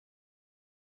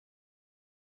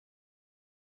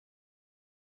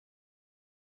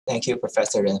Thank you,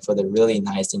 Professor Ren, for the really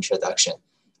nice introduction.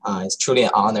 It's truly an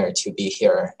honor to be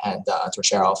here and to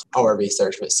share our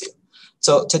research with you.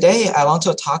 So today I want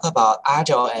to talk about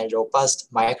agile and robust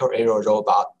micro-aerial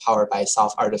robot powered by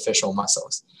soft artificial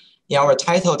muscles. In our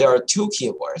title, there are two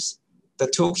keywords. The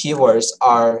two keywords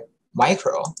are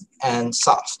micro and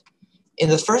soft. In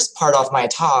the first part of my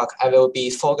talk, I will be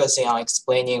focusing on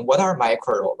explaining what are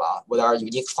micro-robot, what are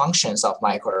unique functions of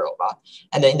micro-robot.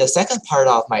 And then in the second part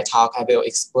of my talk, I will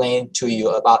explain to you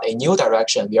about a new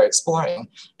direction we are exploring,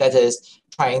 that is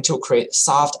trying to create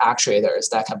soft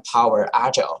actuators that can power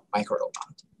agile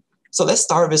micro-robot. So let's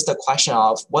start with the question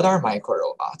of what are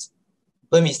micro-robots?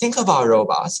 When we think about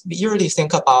robots, we usually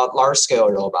think about large-scale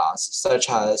robots,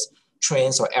 such as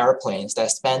trains or airplanes that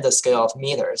span the scale of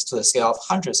meters to the scale of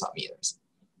hundreds of meters.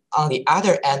 On the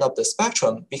other end of the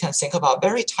spectrum, we can think about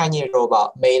very tiny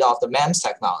robots made of the MEMS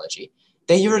technology.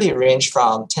 They usually range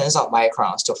from tens of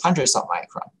microns to hundreds of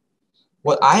microns.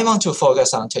 What I want to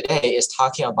focus on today is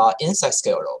talking about insect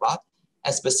scale robots,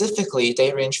 and specifically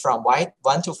they range from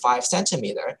 1 to 5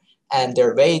 centimeters, and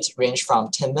their weight range from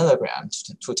 10 milligrams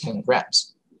to 10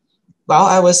 grams. While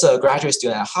I was a graduate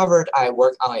student at Harvard, I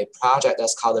worked on a project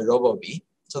that's called the RoboBee.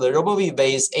 So the RoboBee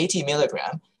weighs 80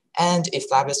 milligrams, and it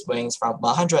flaps its wings from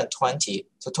 120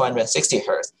 to 260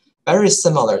 hertz, very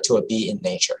similar to a bee in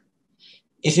nature.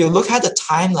 If you look at the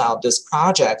timeline of this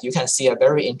project, you can see a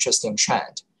very interesting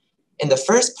trend. In the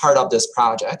first part of this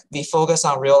project, we focus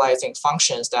on realizing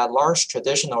functions that large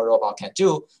traditional robots can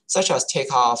do, such as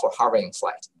takeoff or hovering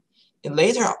flight. In the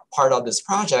later part of this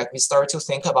project, we start to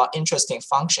think about interesting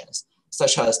functions,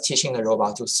 such as teaching the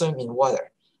robot to swim in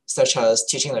water, such as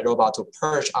teaching the robot to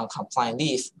perch on compliant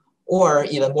leaf, or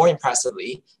even more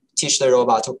impressively, teach the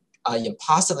robot to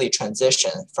impossibly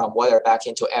transition from water back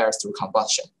into air through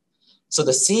combustion. So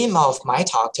the theme of my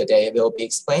talk today will be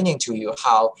explaining to you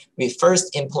how we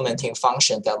first implementing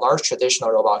functions that large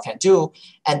traditional robots can do,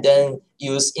 and then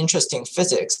use interesting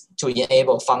physics to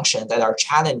enable functions that are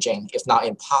challenging, if not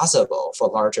impossible, for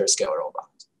larger scale robots.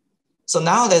 So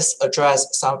now let's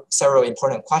address several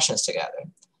important questions together.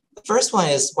 The first one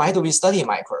is, why do we study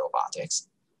micro-robotics?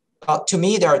 To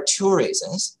me, there are two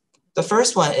reasons. The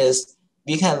first one is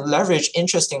we can leverage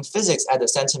interesting physics at the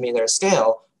centimeter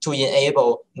scale to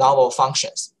enable novel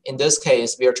functions. In this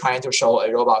case, we are trying to show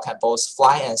a robot can both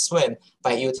fly and swim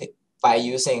by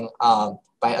adjusting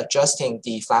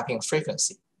the flapping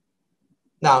frequency.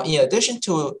 Now, in addition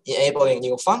to enabling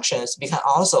new functions, we can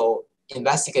also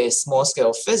investigate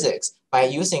small-scale physics by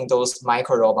using those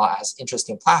micro-robots as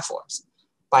interesting platforms.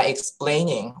 By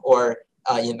explaining or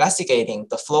investigating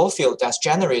the flow field that's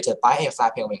generated by a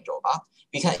flapping wing robot,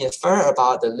 we can infer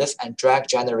about the lift and drag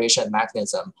generation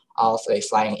mechanism of a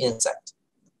flying insect.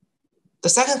 The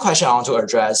second question I want to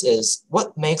address is,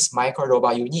 what makes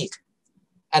micro-robot unique?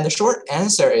 And the short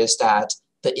answer is that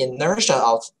the inertia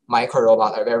of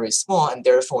micro-robots are very small, and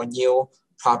therefore new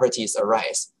properties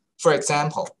arise. For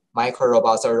example,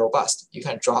 micro-robots are robust. You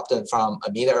can drop them from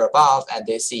a meter above, and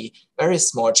they see very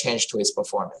small change to its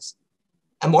performance.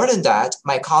 And more than that,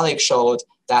 my colleague showed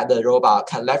that the robot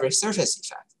can leverage surface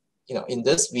effect. In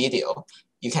this video,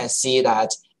 you can see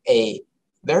that a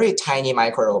very tiny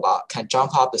micro-robot can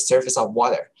jump off the surface of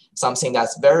water, something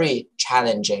that's very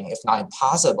challenging, if not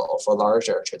impossible, for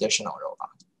larger traditional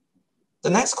robots. The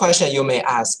next question you may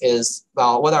ask is,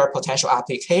 well, what are potential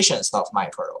applications of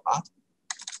micro-robot?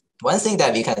 One thing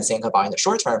that we can think about in the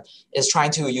short term is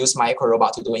trying to use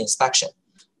micro-robot to do inspection.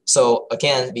 So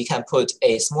again, we can put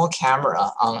a small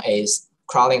camera on a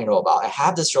crawling robot and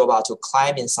have this robot to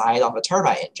climb inside of a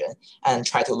turbine engine and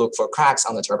try to look for cracks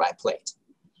on the turbine plate.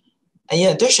 And in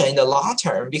addition, in the long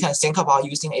term, we can think about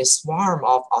using a swarm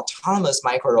of autonomous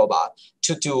micro-robots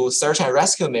to do search and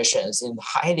rescue missions in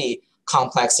highly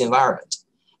complex environment.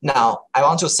 Now, I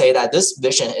want to say that this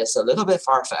vision is a little bit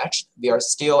far-fetched. We are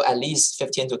still at least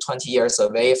 15 to 20 years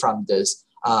away from this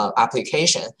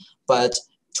application, but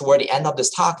toward the end of this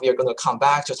talk, we are going to come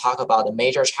back to talk about the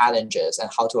major challenges and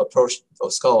how to approach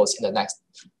those goals in the next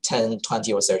 10,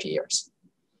 20, or 30 years.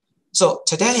 So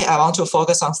today, I want to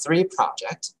focus on 3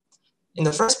 projects. In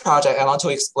the first project, I want to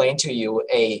explain to you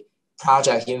a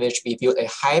project in which we built a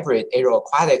hybrid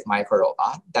aero-aquatic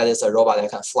micro-robot, that is a robot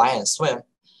that can fly and swim.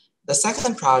 The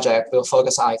second project will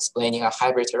focus on explaining a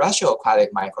hybrid terrestrial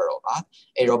aquatic micro-robot,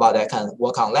 a robot that can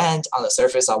walk on land, on the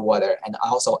surface of water, and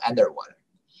also underwater.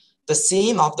 The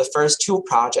theme of the first 2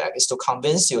 projects is to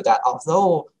convince you that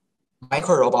although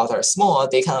micro-robots are small,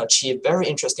 they can achieve very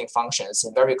interesting functions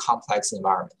in very complex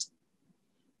environments.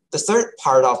 The third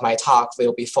part of my talk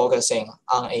will be focusing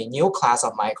on a new class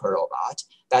of micro-robot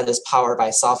that is powered by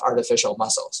soft artificial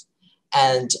muscles.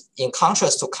 And in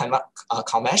contrast to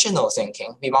conventional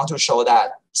thinking, we want to show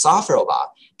that soft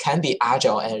robot can be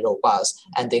agile and robust,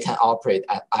 and they can operate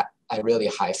at really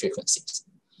high frequencies.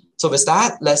 So with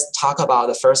that, let's talk about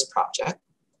the first project.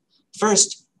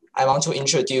 First, I want to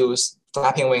introduce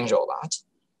flapping wing robot.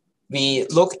 We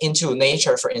look into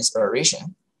nature for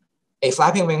inspiration. A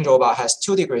flapping wing robot has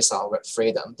 2 degrees of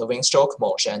freedom, the wing stroke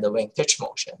motion and the wing pitch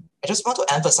motion. I just want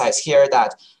to emphasize here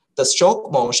that the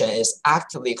stroke motion is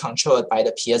actively controlled by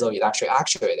the piezoelectric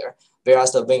actuator,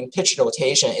 whereas the wing pitch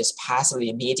rotation is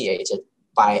passively mediated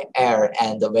by air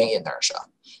and the wing inertia.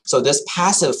 So this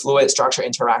passive fluid structure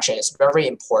interaction is very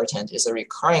important. It's a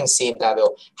recurring theme that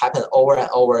will happen over and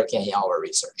over again in our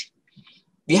research.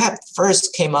 We have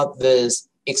first came up with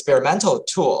experimental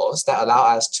tools that allow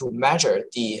us to measure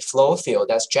the flow field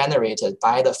that's generated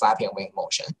by the flapping wing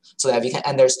motion so that we can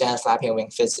understand flapping wing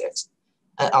physics.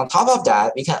 And on top of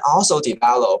that, we can also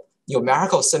develop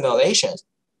numerical simulations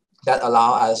that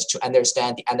allow us to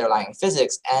understand the underlying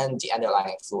physics and the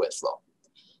underlying fluid flow.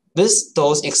 With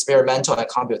those experimental and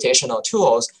computational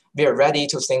tools, we are ready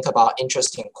to think about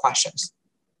interesting questions.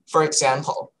 For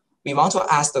example, we want to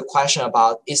ask the question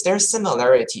about, is there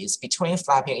similarities between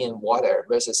flapping in water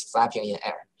versus flapping in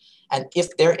air? And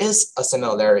if there is a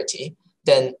similarity,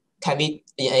 then can we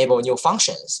enable new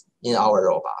functions in our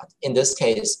robot? In this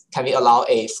case, can we allow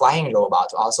a flying robot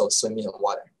to also swim in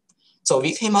water? So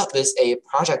we came up with a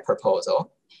project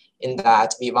proposal in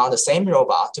that we want the same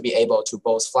robot to be able to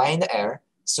both fly in the air,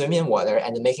 swim in water,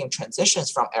 and making transitions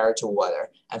from air to water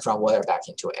and from water back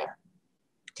into air.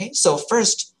 Okay, so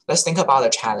first, let's think about the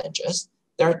challenges.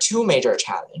 There are 2 major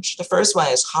challenges. The first one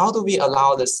is, how do we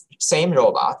allow this same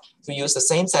robot to use the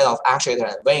same set of actuator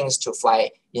and wings to fly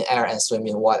in air and swim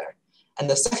in water? And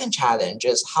the second challenge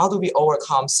is, how do we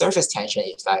overcome surface tension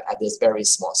effect at this very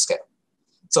small scale?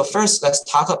 So first, let's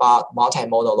talk about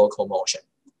multimodal locomotion.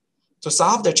 To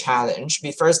solve the challenge,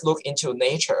 we first look into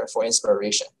nature for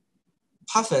inspiration.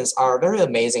 Puffins are very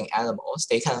amazing animals.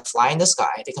 They can fly in the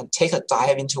sky. They can take a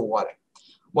dive into water.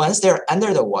 Once they're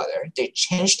under the water, they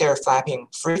change their flapping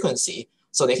frequency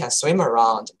so they can swim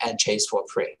around and chase for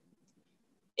prey.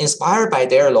 Inspired by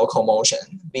their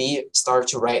locomotion, we start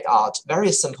to write out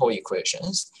very simple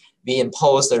equations. We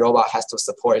impose the robot has to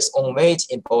support its own weight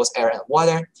in both air and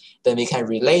water. Then we can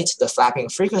relate the flapping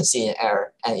frequency in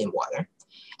air and in water.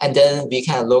 And then we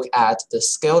can look at the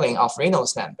scaling of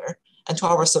Reynolds number. And to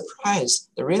our surprise,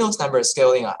 the Reynolds number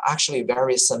scaling are actually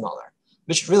very similar,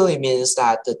 which really means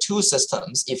that the 2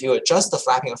 systems, if you adjust the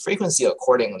flapping frequency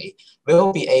accordingly,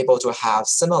 will be able to have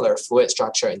similar fluid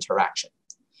structure interaction.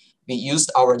 We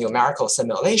used our numerical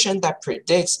simulation that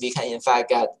predicts we can in fact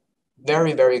get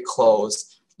very, very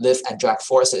close lift and drag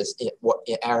forces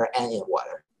in air and in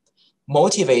water.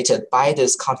 Motivated by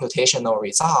this computational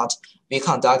result, we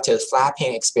conducted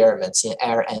flapping experiments in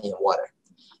air and in water.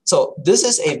 So this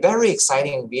is a very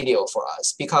exciting video for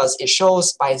us because it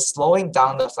shows by slowing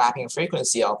down the flapping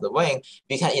frequency of the wing,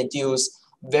 we can induce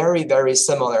very, very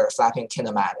similar flapping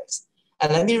kinematics.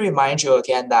 And let me remind you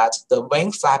again that the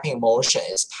wing flapping motion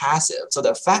is passive. So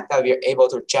the fact that we are able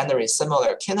to generate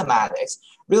similar kinematics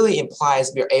really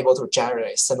implies we are able to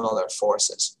generate similar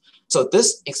forces. So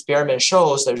this experiment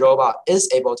shows the robot is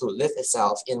able to lift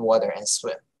itself in water and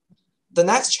swim. The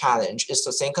next challenge is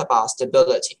to think about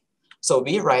stability. So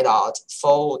we write out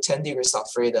full 10 degrees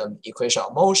of freedom equation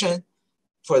of motion.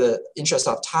 For the interest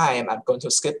of time, I'm going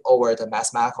to skip over the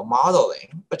mathematical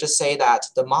modeling, but just say that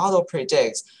the model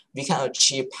predicts we can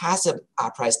achieve passive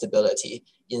upright stability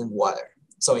in water.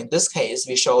 So in this case,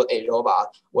 we showed a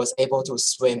robot was able to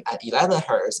swim at 11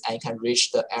 Hertz and can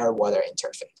reach the air-water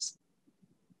interface.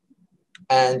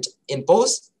 And in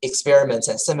both experiments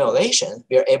and simulation,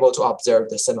 we are able to observe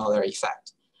the similar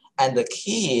effect. And the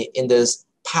key in this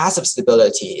passive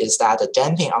stability is that the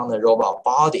damping on the robot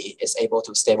body is able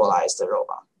to stabilize the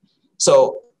robot.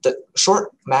 So the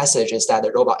short message is that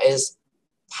the robot is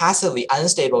passively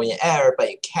unstable in air, but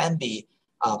it can be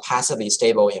passively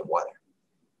stable in water.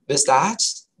 With that,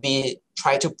 we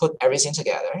try to put everything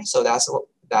together. So that's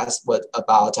what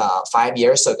about 5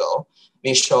 years ago,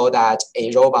 we showed that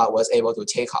a robot was able to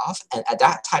take off, and at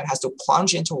that time has to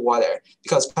plunge into water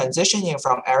because transitioning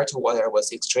from air to water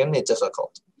was extremely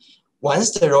difficult.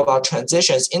 Once the robot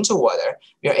transitions into water,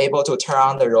 we are able to turn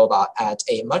on the robot at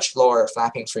a much lower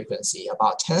flapping frequency,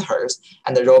 about 10 Hertz,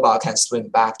 and the robot can swim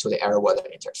back to the air-water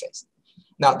interface.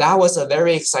 Now, that was a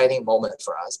very exciting moment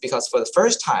for us because for the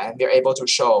first time, we are able to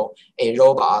show a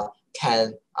robot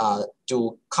can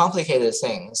do complicated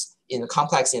things in a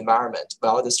complex environment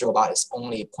while this robot is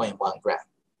only 0.1 gram.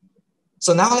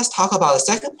 So now let's talk about the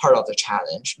second part of the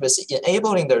challenge, which is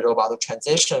enabling the robot to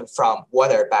transition from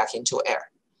water back into air.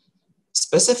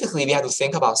 Specifically, we have to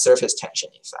think about surface tension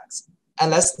effects. And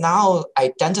let's now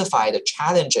identify the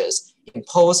challenges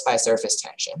imposed by surface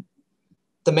tension.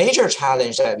 The major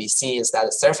challenge that we see is that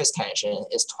the surface tension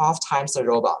is 12 times the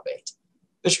robot weight,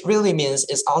 which really means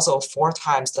it's also 4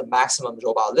 times the maximum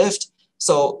robot lift.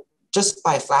 So just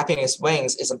by flapping its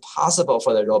wings, it's impossible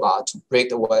for the robot to break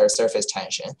the water surface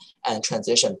tension and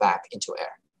transition back into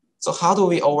air. So how do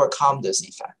we overcome this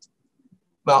effect?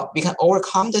 Well, we can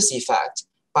overcome this effect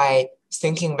by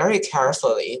thinking very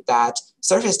carefully that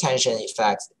surface tension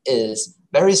effect is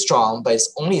very strong, but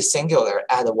it's only singular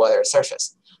at the water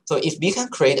surface. So if we can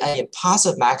create an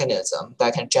impulsive mechanism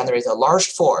that can generate a large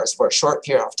force for a short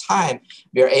period of time,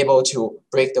 we are able to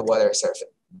break the water surface.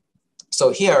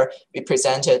 So here we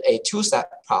presented a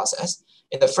 2-step process.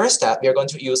 In the first step, we are going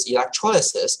to use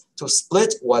electrolysis to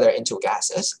split water into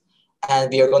gases. And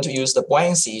we are going to use the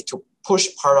buoyancy to push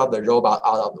part of the robot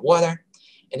out of the water.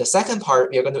 In the second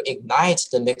part, we are going to ignite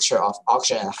the mixture of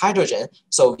oxygen and hydrogen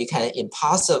so we can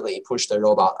impulsively push the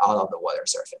robot out of the water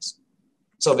surface.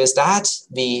 So with that,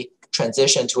 we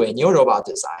transition to a new robot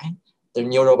design. The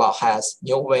new robot has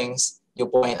new wings, new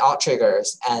buoyant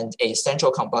outriggers, and a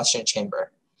central combustion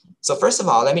chamber. So first of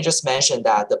all, let me just mention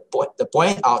that the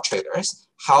buoyant outriggers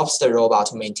helps the robot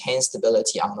to maintain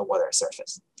stability on the water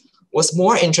surface. What's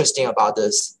more interesting about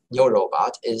this new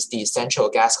robot is the central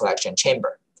gas collection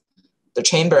chamber. The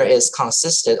chamber is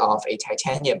consisted of a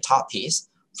titanium top piece,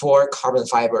 4 carbon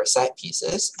fiber side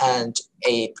pieces, and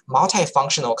a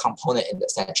multifunctional component in the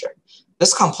center.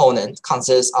 This component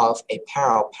consists of a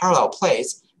parallel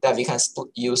plates that we can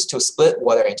use to split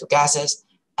water into gases,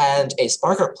 and a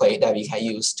sparker plate that we can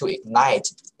use to ignite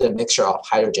the mixture of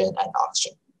hydrogen and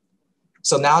oxygen.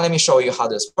 So now let me show you how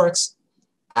this works.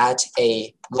 At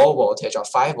a low voltage of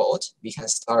 5 volts, we can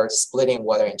start splitting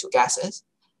water into gases,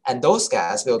 and those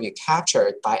gases will be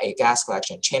captured by a gas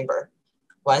collection chamber.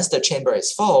 Once the chamber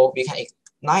is full, we can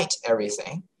ignite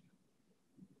everything.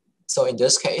 So in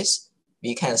this case,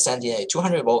 we can send in a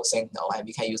 200-volt signal, and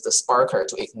we can use the sparker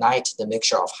to ignite the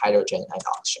mixture of hydrogen and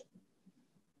oxygen.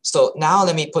 So now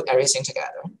let me put everything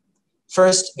together.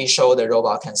 First, we show the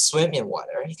robot can swim in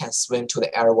water. It can swim to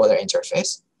the air-water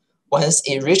interface. Once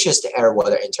it reaches the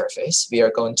air-water interface, we are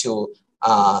going to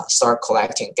start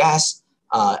collecting gas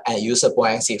and use a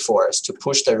buoyancy force to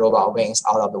push the robot wings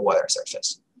out of the water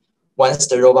surface. Once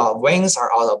the robot wings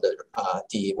are out of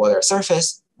the water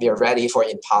surface, we are ready for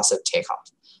impulsive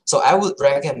takeoff. So I would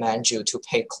recommend you to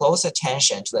pay close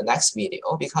attention to the next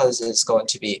video because it's going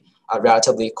to be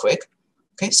relatively quick.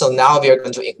 Okay, so now we are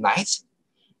going to ignite.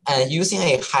 And using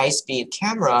a high-speed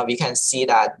camera, we can see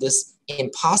that this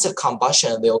impulsive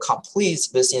combustion will complete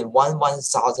within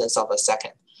 1/1000th of a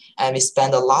second. And we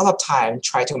spend a lot of time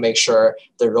trying to make sure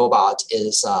the robot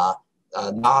is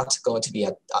not going to be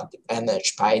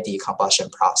damaged by the combustion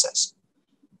process.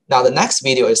 Now, the next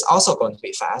video is also going to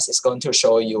be fast. It's going to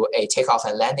show you a takeoff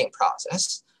and landing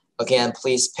process. Again,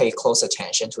 please pay close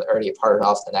attention to the early part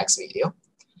of the next video.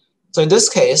 So in this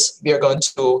case, we are going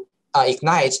to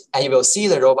ignite, and you will see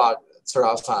the robot sort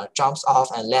of jumps off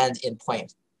and lands in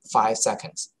 0.5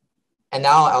 seconds. And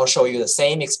now I'll show you the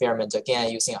same experiment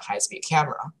again using a high-speed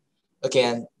camera.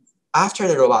 Again, after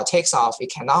the robot takes off,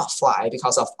 it cannot fly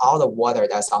because of all the water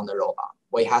that's on the robot.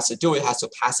 What it has to do, it has to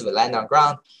passively land on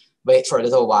ground, wait for a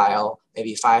little while,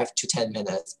 maybe 5 to 10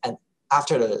 minutes. And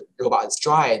after the robot is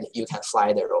dried, you can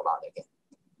fly the robot again.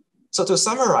 So to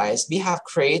summarize, we have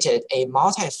created a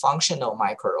multifunctional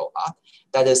micro-robot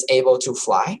that is able to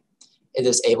fly, it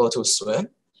is able to swim,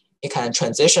 it can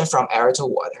transition from air to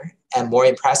water, and more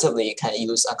impressively, it can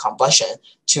use a combustion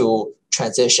to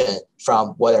transition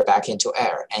from water back into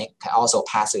air, and it can also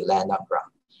passively land on ground.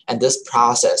 And this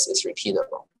process is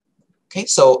repeatable. Okay,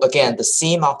 so again, the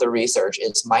theme of the research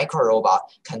is micro-robot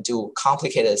can do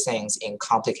complicated things in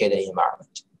complicated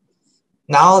environment.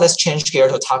 Now let's change gear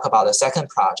to talk about the second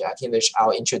project in which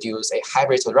I'll introduce a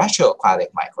hybrid terrestrial aquatic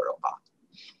micro-robot.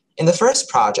 In the first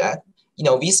project,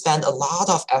 we spent a lot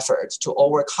of effort to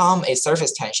overcome a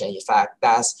surface tension effect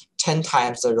that's 10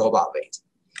 times the robot weight.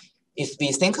 If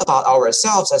we think about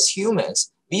ourselves as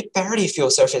humans, we barely feel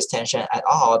surface tension at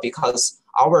all because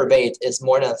our weight is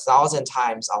more than 1,000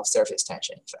 times of surface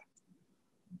tension effect.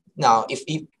 Now, if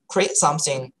we create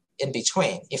something in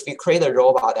between, if we create a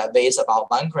robot that weighs about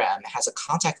 1 gram, has a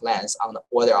contact length on the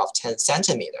order of 10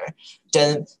 centimeters,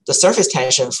 then the surface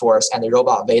tension force and the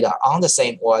robot weight are on the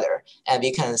same order, and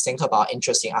we can think about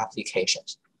interesting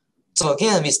applications. So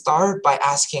again, we start by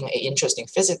asking an interesting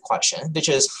physics question, which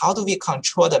is how do we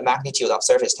control the magnitude of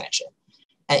surface tension?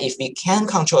 And if we can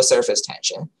control surface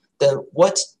tension, then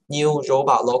what new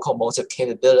robot locomotive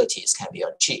capabilities can be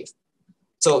achieved?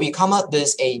 So we come up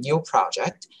with a new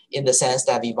project in the sense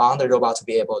that we want the robot to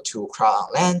be able to crawl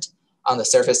on land, on the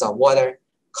surface of water,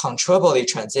 controllably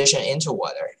transition into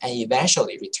water, and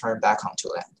eventually return back onto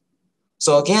land.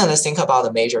 So again, let's think about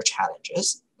the major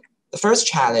challenges. The first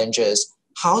challenge is,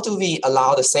 how do we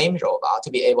allow the same robot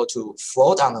to be able to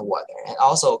float on the water and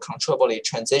also controllably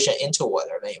transition into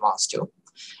water when it wants to?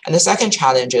 And the second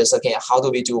challenge is, again, how do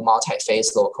we do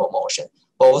multi-phase locomotion,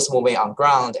 both moving on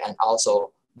ground and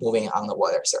also moving on the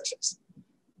water surface?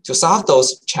 To solve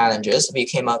those challenges, we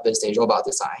came up with a robot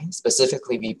design.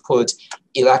 Specifically, we put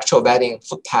electrowetting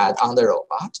footpad on the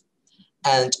robot.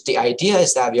 And the idea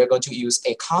is that we are going to use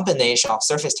a combination of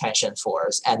surface tension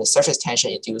force and the surface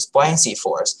tension induced buoyancy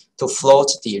force to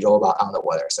float the robot on the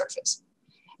water surface.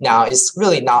 Now, it's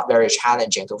really not very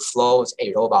challenging to float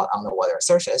a robot on the water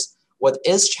surface. What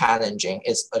is challenging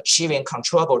is achieving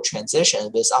controllable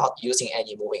transition without using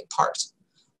any moving parts.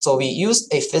 So we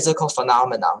used a physical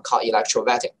phenomenon called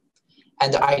electrowetting.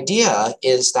 And the idea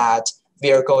is that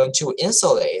we are going to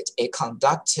insulate a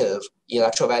conductive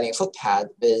electrowetting footpad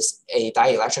with a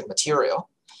dielectric material.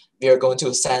 We are going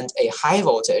to send a high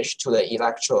voltage to the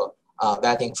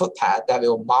electrowetting footpad that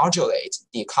will modulate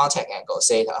the contact angle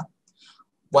theta.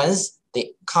 Once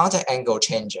the contact angle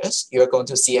changes, you're going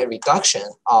to see a reduction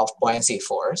of buoyancy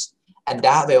force, and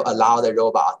that will allow the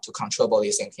robot to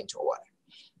controllably sink into water.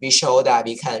 We show that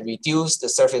we can reduce the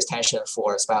surface tension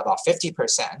force by about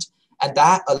 50%, and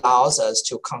that allows us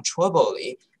to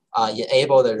controllably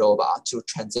enable the robot to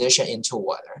transition into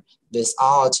water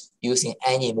without using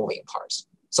any moving parts.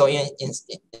 So in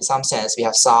some sense, we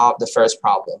have solved the first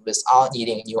problem without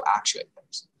needing new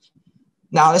actuators.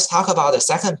 Now let's talk about the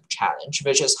second challenge,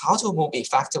 which is how to move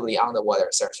effectively on the water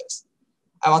surface.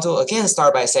 I want to again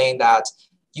start by saying that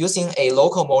using a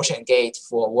locomotion gate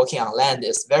for working on land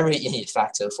is very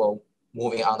ineffective for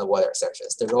moving on the water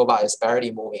surface. The robot is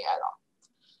barely moving at all.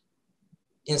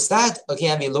 Instead,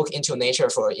 again, we look into nature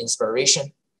for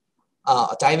inspiration.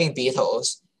 Diving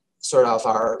beetles sort of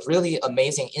are really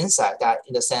amazing insect that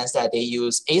in the sense that they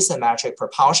use asymmetric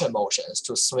propulsion motions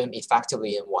to swim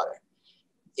effectively in water.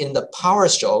 In the power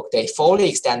stroke, they fully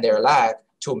extend their leg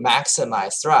to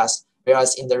maximize thrust,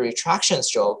 whereas in the retraction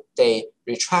stroke, they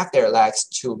retract their legs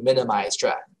to minimize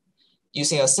drag.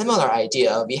 Using a similar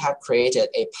idea, we have created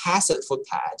a passive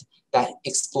footpad that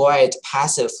exploits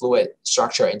passive fluid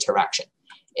structure interaction.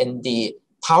 In the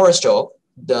power stroke,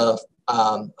 the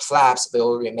flaps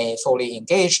will remain fully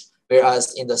engaged,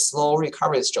 whereas in the slow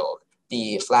recovery stroke,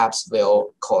 the flaps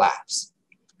will collapse.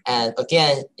 And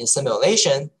again, in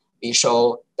simulation, we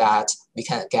show that we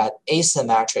can get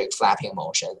asymmetric flapping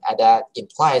motion, and that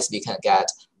implies we can get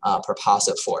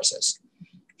propulsive forces.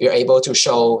 We are able to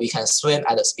show we can swim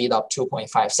at a speed of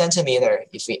 2.5 centimeter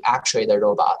if we actuate the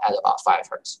robot at about 5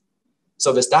 hertz.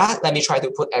 So with that, let me try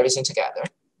to put everything together.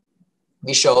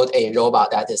 We showed a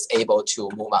robot that is able to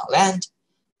move on land,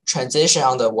 transition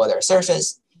on the water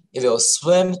surface. It will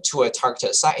swim to a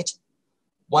targeted site.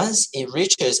 Once it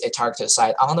reaches a targeted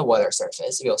site on the water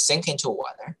surface, it will sink into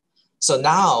water. So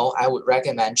now I would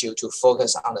recommend you to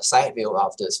focus on the side view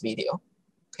of this video.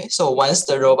 Okay, so once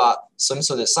the robot swims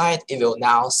to the side, it will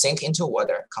now sink into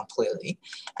water completely.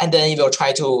 And then it will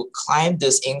try to climb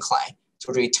this incline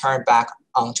to return back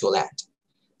onto land.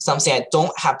 Something I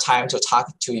don't have time to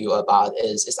talk to you about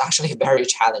is it's actually very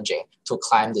challenging to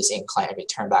climb this incline and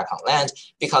return back on land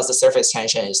because the surface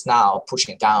tension is now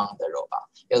pushing down the robot.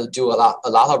 It'll do a lot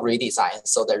of redesign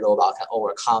so the robot can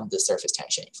overcome the surface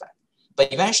tension effect.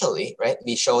 But eventually, right,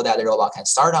 we show that the robot can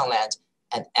start on land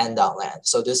and end on land.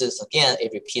 So this is, again, a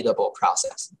repeatable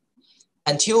process.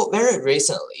 Until very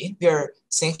recently, we are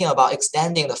thinking about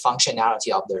extending the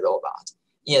functionality of the robot.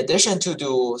 In addition to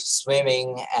do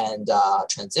swimming and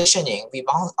transitioning, we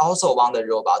also want the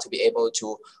robot to be able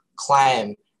to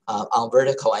climb on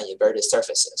vertical and inverted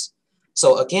surfaces.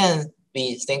 So again,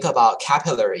 we think about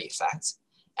capillary effects.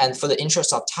 And for the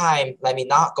interest of time, let me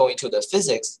not go into the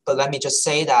physics, but let me just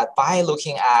say that by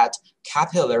looking at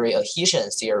capillary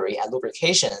adhesion theory and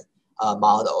lubrication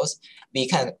models, we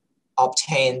can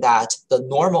obtain that the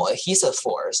normal adhesive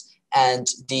force and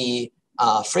the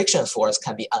friction force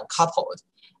can be uncoupled.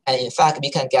 And in fact,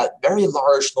 we can get very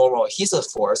large normal adhesive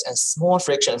force and small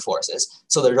friction forces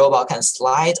so the robot can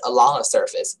slide along a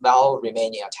surface while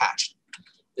remaining attached.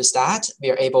 With that,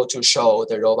 we are able to show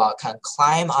the robot can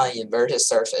climb on an inverted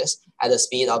surface at a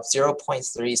speed of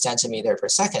 0.3 centimeter per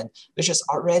second, which is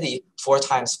already 4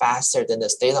 times faster than the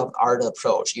state-of-the-art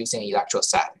approach using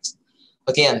electrostatics.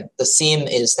 Again, the theme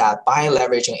is that by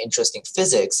leveraging interesting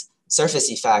physics,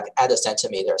 surface effect at the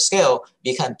centimeter scale,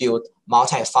 we can build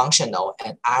multifunctional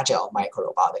and agile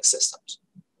microrobotic systems.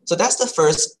 So that's the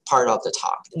first part of the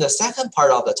talk. In the second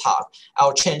part of the talk,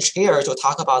 I'll change gear to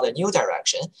talk about a new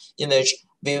direction in which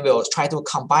we will try to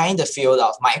combine the field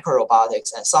of microrobotics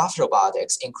and soft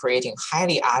robotics in creating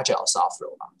highly agile soft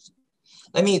robots.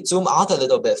 Let me zoom out a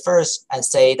little bit first and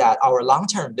say that our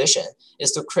long-term vision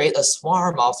is to create a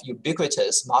swarm of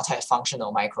ubiquitous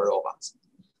multifunctional microrobots.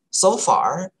 So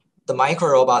far, the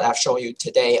microrobot I've shown you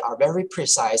today are very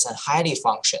precise and highly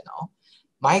functional.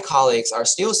 My colleagues are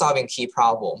still solving key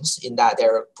problems in that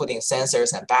they're putting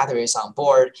sensors and batteries on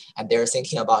board, and they're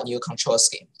thinking about new control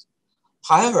schemes.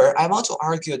 However, I want to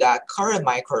argue that current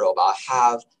microrobots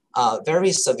have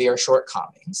very severe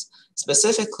shortcomings,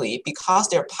 specifically because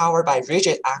they're powered by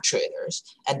rigid actuators,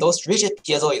 and those rigid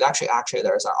piezoelectric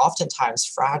actuators are oftentimes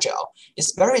fragile.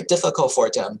 It's very difficult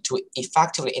for them to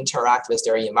effectively interact with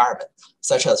their environment,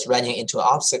 such as running into an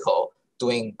obstacle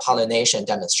doing pollination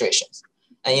demonstrations.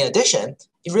 And in addition,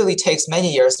 it really takes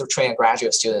many years to train a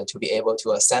graduate student to be able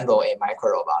to assemble a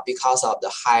microrobot because of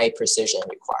the high precision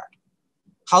required.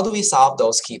 How do we solve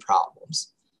those key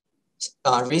problems?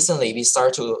 Recently, we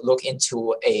start to look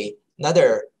into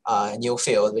another new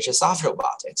field, which is soft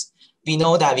robotics. We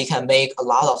know that we can make a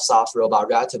lot of soft robots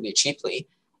relatively cheaply,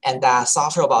 and that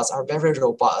soft robots are very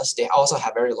robust. They also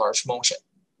have very large motion.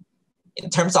 In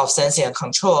terms of sensing and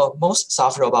control, most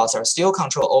soft robots are still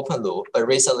controlled open loop, but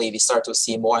recently we start to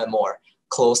see more and more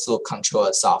closed loop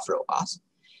controlled soft robots.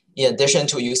 In addition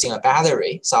to using a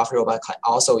battery, soft robots can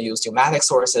also use pneumatic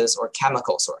sources or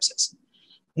chemical sources.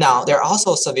 Now, there are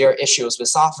also severe issues with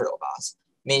soft robots,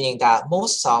 meaning that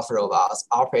most soft robots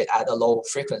operate at a low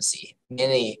frequency,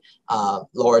 mainly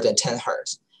lower than 10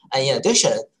 Hertz. And in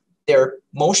addition, their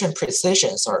motion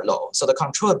precisions are low, so the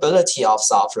controllability of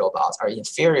soft robots are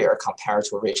inferior compared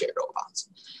to rigid robots.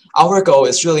 Our goal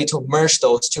is really to merge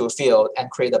those two fields and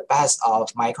create the best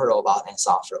of microrobot and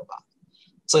soft robot.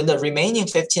 So in the remaining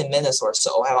 15 minutes or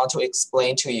so, I want to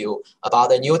explain to you about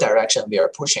the new direction we are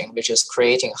pushing, which is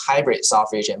creating hybrid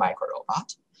soft-rigid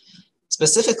microrobot.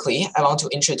 Specifically, I want to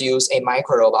introduce a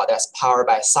microrobot that's powered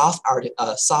by soft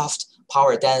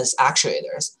power-dense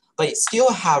actuators, but it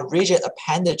still have rigid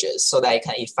appendages so that it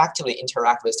can effectively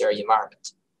interact with their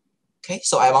environment. Okay,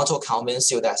 so I want to convince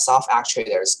you that soft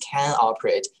actuators can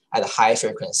operate at a high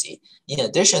frequency, in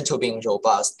addition to being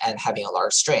robust and having a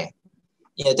large strain.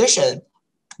 In addition,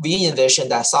 we envision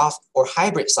that soft or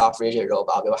hybrid soft-rigid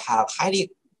robot will have highly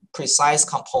precise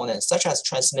components such as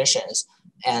transmissions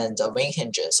and wing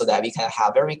hinges so that we can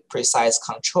have very precise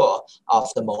control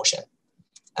of the motion.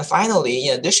 And finally,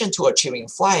 in addition to achieving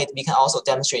flight, we can also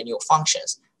demonstrate new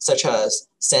functions such as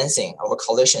sensing or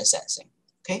collision sensing.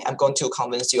 Okay, I'm going to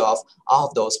convince you of all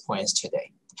of those points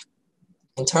today.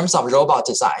 In terms of robot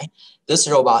design, this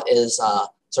robot is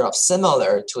sort of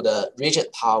similar to the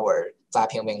rigid powered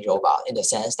flapping wing robot in the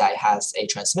sense that it has a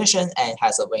transmission and it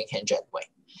has a wing hinge and wing.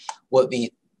 What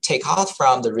we take out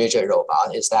from the rigid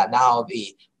robot is that now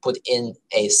we put in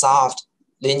a soft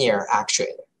linear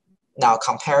actuator. Now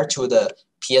compared to the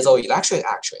piezoelectric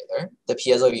actuator, the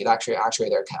piezoelectric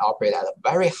actuator can operate at a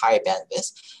very high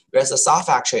bandwidth, whereas the soft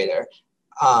actuator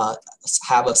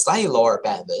have a slightly lower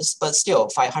bandwidth, but still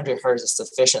 500 Hertz is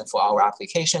sufficient for our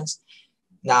applications.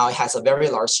 Now it has a very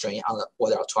large strain on the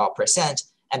order of 12%,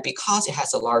 and because it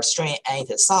has a large strain and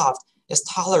it is soft, it's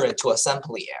tolerant to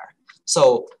assembly error.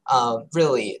 So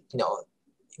really,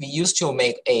 we used to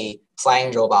make a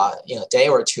flying robot in a day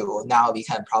or two. Now we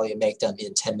can probably make them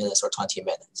in 10 minutes or 20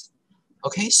 minutes.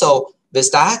 Okay, so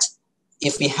with that,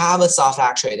 if we have a soft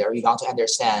actuator, we want to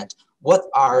understand what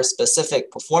are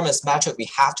specific performance metrics we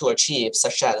have to achieve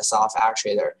such that a soft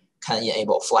actuator can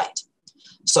enable flight.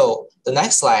 So the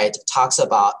next slide talks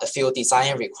about a few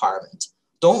design requirements.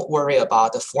 Don't worry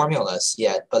about the formulas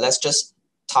yet, but let's just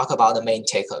talk about the main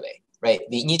takeaway, right?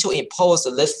 We need to impose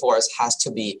the lift force has to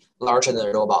be larger than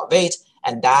the robot weight,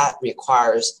 and that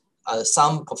requires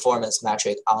some performance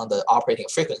metric on the operating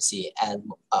frequency and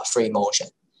free motion.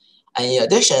 And in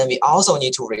addition, we also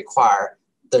need to require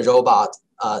the robot,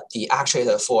 the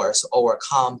actuator force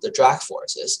overcome the drag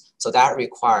forces. So that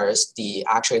requires the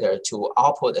actuator to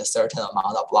output a certain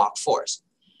amount of block force.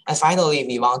 And finally,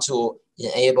 we want to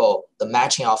enable the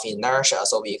matching of inertia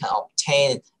so we can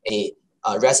obtain a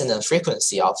resonant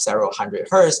frequency of several hundred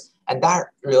Hertz. And that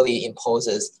really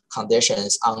imposes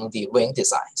conditions on the wing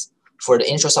designs. For the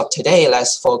interest of today,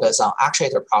 let's focus on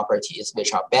actuator properties,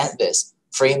 which are bandwidth,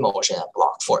 free motion, and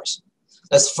block force.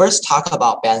 Let's first talk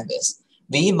about bandwidth.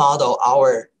 We model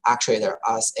our actuator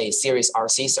as a series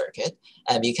RC circuit,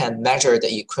 and we can measure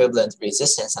the equivalent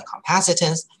resistance and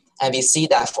capacitance. And we see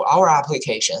that for our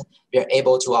application, we are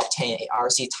able to obtain a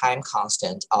RC time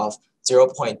constant of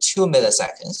 0.2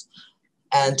 milliseconds.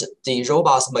 And the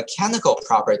robot's mechanical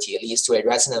property leads to a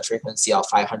resonant frequency of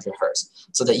 500 hertz.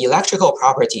 So the electrical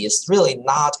property is really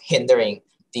not hindering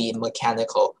the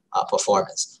mechanical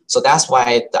performance. So that's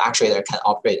why the actuator can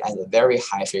operate at a very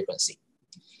high frequency.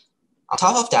 On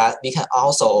top of that, we can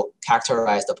also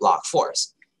characterize the block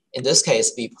force. In this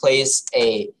case, we place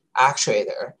a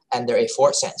actuator under a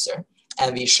force sensor,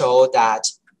 and we show that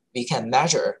we can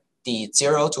measure the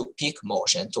zero to peak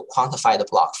motion to quantify the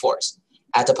block force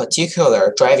at a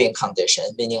particular driving condition,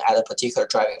 meaning at a particular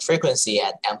driving frequency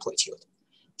and amplitude.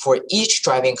 For each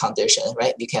driving condition,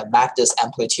 right, we can map this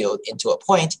amplitude into a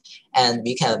point, and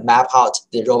we can map out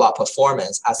the robot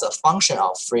performance as a function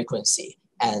of frequency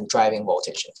and driving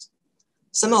voltages.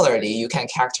 Similarly, you can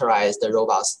characterize the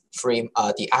robot's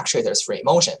the actuator's free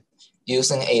motion.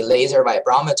 Using a laser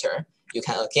vibrometer, you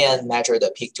can again measure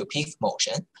the peak-to-peak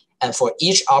motion. And for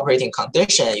each operating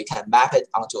condition, you can map it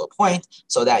onto a point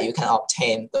so that you can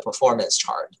obtain the performance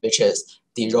chart, which is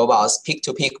the robot's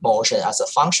peak-to-peak motion as a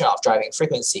function of driving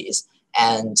frequencies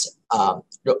and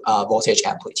voltage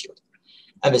amplitude.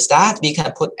 And with that, we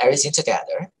can put everything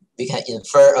together. We can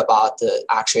infer about the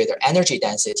actuator energy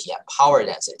density and power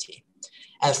density.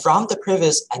 And from the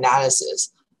previous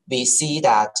analysis, we see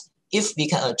that if we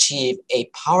can achieve a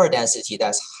power density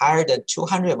that's higher than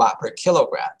 200 watt per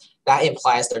kilogram, that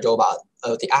implies the robot,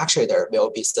 the actuator will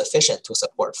be sufficient to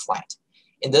support flight.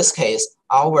 In this case,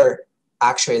 our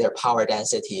actuator power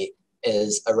density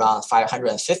is around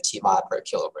 550 watt per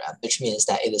kilogram, which means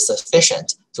that it is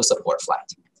sufficient to support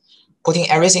flight. Putting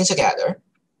everything together,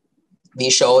 we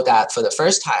show that for the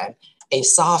first time, a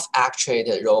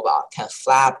soft-actuated robot can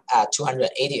flap at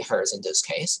 280 hertz in this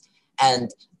case.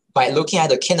 And by looking at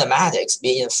the kinematics,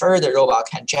 we infer the robot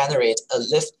can generate a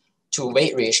lift to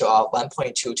weight ratio of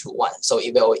 1.2 to 1. So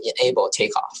it will enable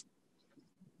takeoff.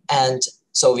 And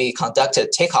so we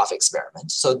conducted takeoff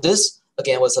experiments. So this,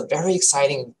 again, was a very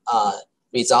exciting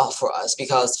result for us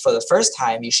because for the first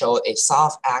time, we showed a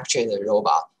soft-actuated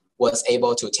robot was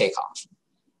able to take off.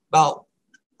 Well,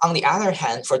 on the other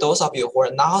hand, for those of you who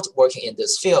are not working in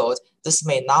this field, this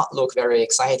may not look very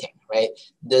exciting, right?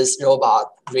 This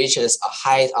robot reaches a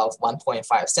height of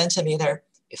 1.5 centimeter.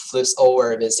 It flips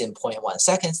over within 0.1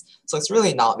 seconds. So it's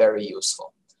really not very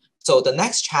useful. So the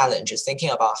next challenge is thinking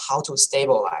about how to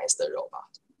stabilize the robot.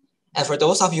 And for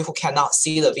those of you who cannot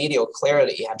see the video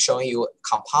clearly, I'm showing you a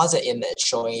composite image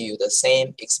showing you the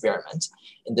same experiment.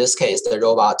 In this case, the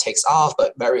robot takes off,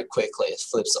 but very quickly it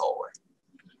flips over.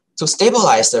 To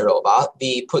stabilize the robot,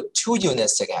 we put two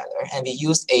units together and we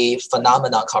used a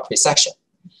phenomenon called precession.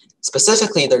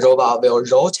 Specifically, the robot will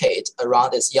rotate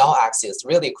around its yaw axis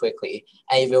really quickly,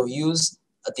 and it will use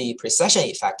the precession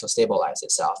effect to stabilize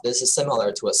itself. This is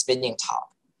similar to a spinning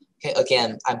top. Okay,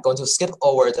 again, I'm going to skip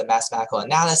over the mathematical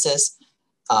analysis.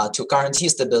 To guarantee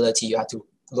stability, you have to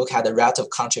look at the relative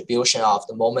contribution of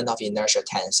the moment of inertia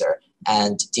tensor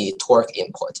and the torque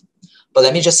input. But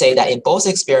let me just say that in both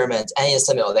experiments and in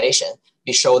simulation,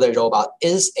 we show the robot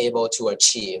is able to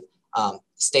achieve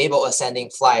stable ascending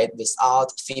flight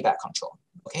without feedback control.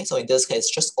 Okay, so in this case,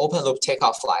 just open loop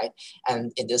takeoff flight.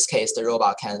 And in this case, the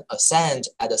robot can ascend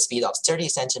at a speed of 30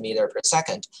 centimeters per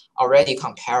second, already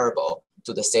comparable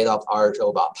to the state-of-the-art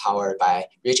robot powered by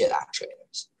rigid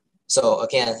actuators. So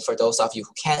again, for those of you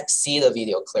who can't see the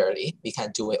video clearly, we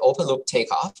can do an open loop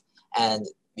takeoff, and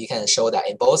we can show that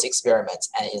in both experiments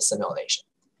and in simulation.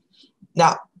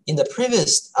 Now, in the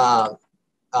previous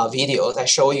videos, I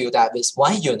show you that with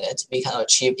one unit, we can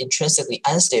achieve intrinsically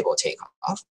unstable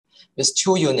takeoff. With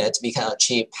two units, we can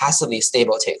achieve passively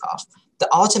stable takeoff.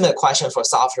 The ultimate question for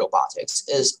soft robotics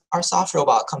is, are soft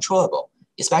robots controllable?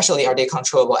 Especially, are they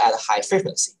controllable at a high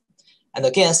frequency? And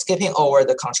again, skipping over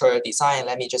the controller design,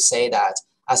 let me just say that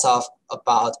as of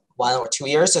about 1 or 2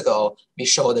 years ago, we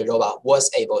showed the robot was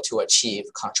able to achieve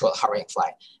controlled hovering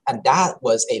flight. And that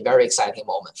was a very exciting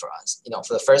moment for us. You know,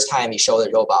 for the first time, we showed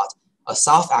the robot, a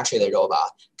soft-actuated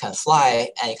robot, can fly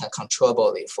and it can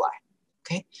controllably fly.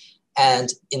 Okay? And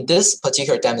in this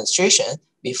particular demonstration,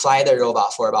 we fly the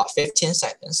robot for about 15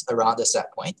 seconds around the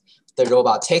set point. The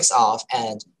robot takes off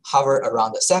and hover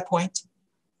around the set point.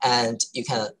 And you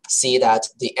can see that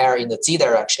the air in the z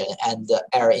direction and the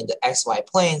air in the xy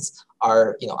planes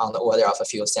are, on the order of a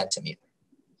few centimeters.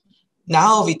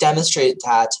 Now we demonstrate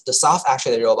that the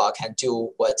soft-actuated robot can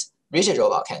do what rigid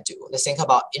robot can do. Let's think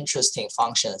about interesting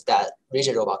functions that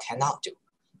rigid robot cannot do.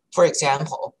 For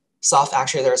example, soft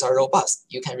actuators are robust.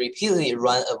 You can repeatedly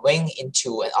run a wing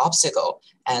into an obstacle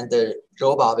and the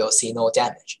robot will see no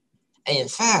damage. And in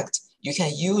fact, you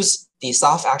can use the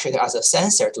soft actuator as a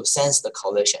sensor to sense the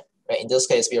collision, right? In this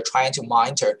case, we are trying to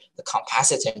monitor the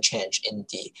capacitance change in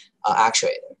the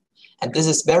actuator. And this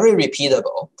is very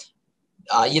repeatable,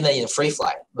 even in free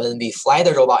flight. When we fly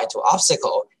the robot into an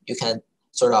obstacle, you can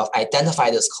sort of identify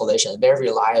this collision very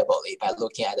reliably by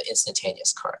looking at the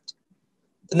instantaneous current.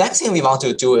 The next thing we want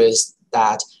to do is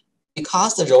that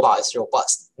because the robot is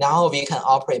robust, now we can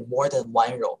operate more than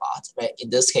one robot, right? In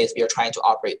this case, we are trying to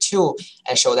operate two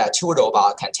and show that two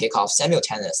robots can take off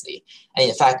simultaneously. And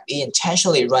in fact, we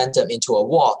intentionally run them into a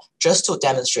wall just to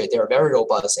demonstrate they're very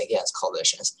robust against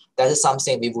collisions. That is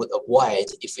something we would avoid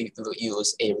if we would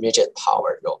use a rigid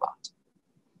powered robot.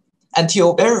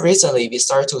 Until very recently, we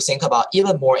started to think about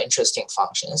even more interesting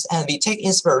functions, and we take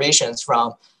inspirations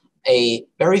from a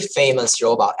very famous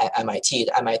robot at MIT,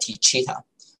 the MIT Cheetah.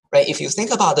 Right? If you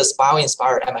think about this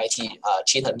bio-inspired MIT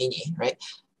Cheetah Mini, right?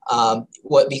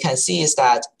 What we can see is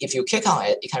that if you kick on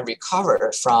it, it can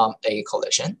recover from a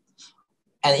collision.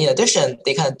 And in addition,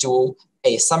 they can do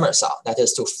a somersault, that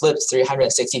is to flip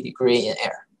 360 degrees in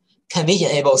air. Can we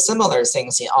enable similar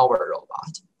things in our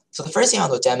robot? So the first thing I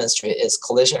want to demonstrate is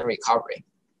collision recovery.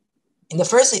 In the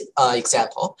first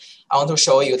example, I want to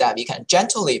show you that we can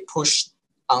gently push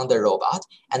on the robot,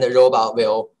 and the robot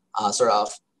will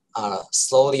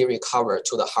slowly recover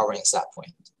to the hovering set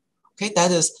point. Okay,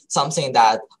 that is something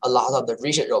that a lot of the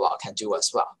rigid robot can do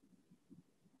as well.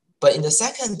 But in the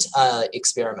second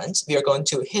experiment, we are going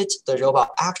to hit the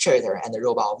robot actuator and the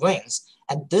robot wings,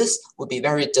 and this would be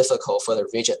very difficult for the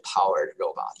rigid powered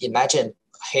robot. Imagine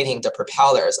hitting the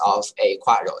propellers of a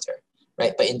quadrotor,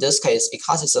 right? But in this case,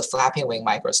 because it's a flapping wing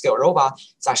microscale robot,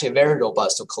 it's actually very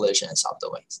robust to collisions of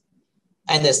the wings.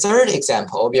 And the third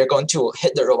example, we are going to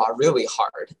hit the robot really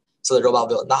hard. So the robot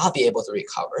will not be able to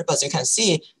recover. But as you can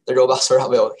see, the robot sort of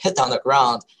will hit on the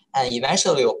ground and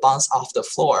eventually will bounce off the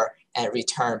floor and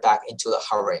return back into the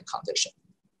hovering condition.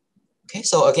 Okay,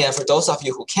 so again, for those of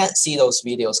you who can't see those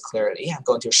videos clearly, I'm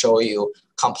going to show you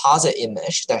composite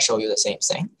image that show you the same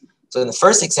thing. So in the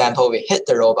first example, we hit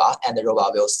the robot and the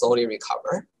robot will slowly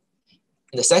recover.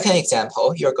 In the second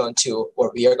example, we are going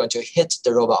to hit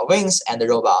the robot wings and the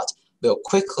robot will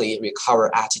quickly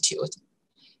recover attitude.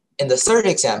 In the third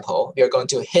example, we are going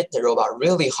to hit the robot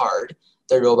really hard.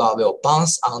 The robot will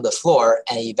bounce on the floor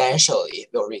and eventually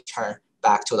will return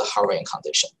back to the hovering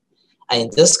condition. And in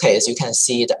this case, you can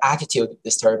see the attitude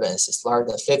disturbance is larger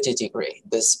than 50 degrees.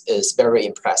 This is very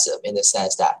impressive in the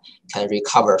sense that it can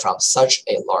recover from such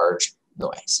a large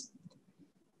noise.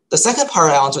 The second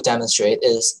part I want to demonstrate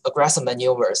is aggressive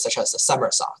maneuvers such as the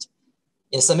somersault.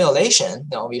 In simulation,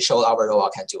 we show our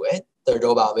robot can do it. The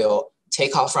robot will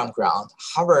take off from ground,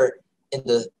 hover in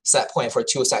the set point for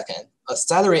 2 seconds,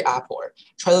 accelerate upward,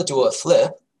 try to do a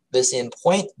flip within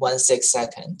 0.16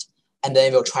 seconds, and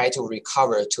then we'll try to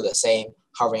recover to the same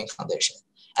hovering condition.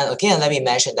 And again, let me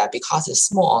mention that because it's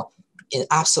small, in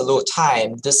absolute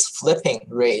time, this flipping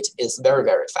rate is very,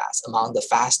 very fast, among the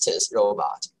fastest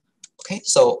robot. Okay,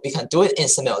 so we can do it in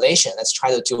simulation. Let's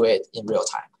try to do it in real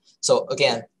time. So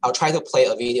again, I'll try to play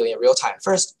a video in real time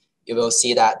first. You will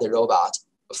see that the robot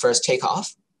will first take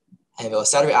off and will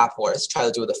accelerate upwards, try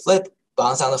to do the flip,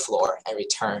 bounce on the floor, and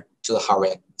return to the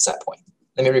hovering set point.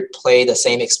 Let me replay the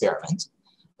same experiment.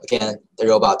 Again, the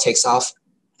robot takes off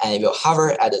and it will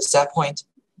hover at the set point,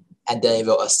 and then it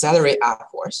will accelerate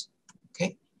upwards.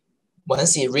 Okay.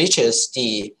 Once it reaches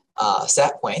the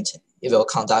set point, it will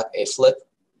conduct a flip.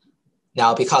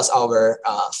 Now, because our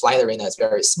flight arena is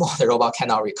very small, the robot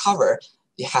cannot recover.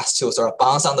 It has to sort of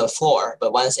bounce on the floor,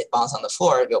 but once it bounces on the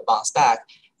floor, it will bounce back,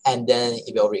 and then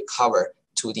it will recover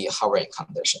to the hovering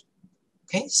condition.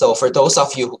 Okay, so for those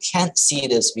of you who can't see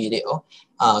this video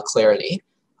clearly,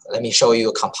 let me show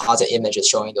you composite images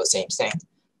showing the same thing.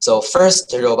 So first,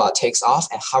 the robot takes off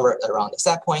and hovers around the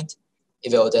set point.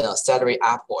 It will then accelerate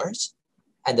upwards,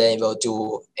 and then it will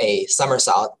do a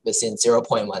somersault within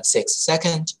 0.16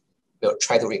 seconds. We'll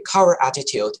try to recover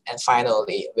attitude, and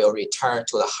finally, we'll return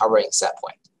to the hovering set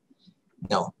point.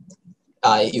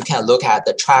 You can look at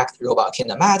the tracked robot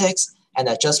kinematics, and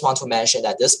I just want to mention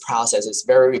that this process is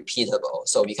very repeatable,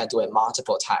 so we can do it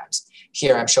multiple times.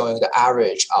 Here, I'm showing the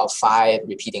average of 5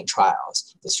 repeating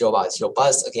trials. This robot is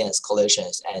robust against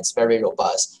collisions, and it's very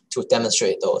robust to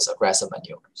demonstrate those aggressive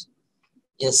maneuvers.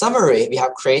 In summary, we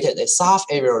have created a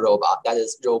soft aerial robot that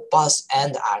is robust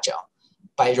and agile.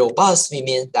 By robust, we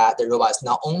mean that the robot is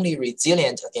not only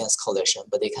resilient against collision,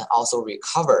 but it can also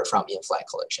recover from in-flight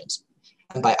collisions.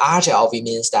 And by agile, we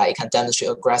mean that it can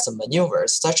demonstrate aggressive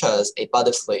maneuvers such as a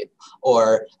body flip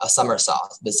or a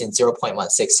somersault within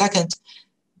 0.16 seconds.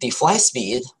 The flight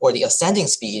speed or the ascending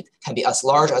speed can be as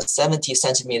large as 70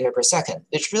 centimeters per second,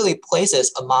 which really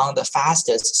places among the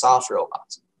fastest soft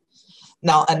robots.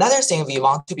 Now, another thing we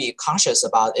want to be conscious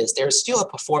about is there's still a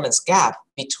performance gap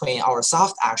between our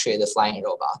soft-actuated flying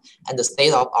robot and the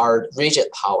state-of-art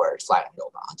rigid-powered flying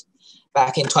robot.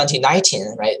 Back in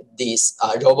 2019, right, this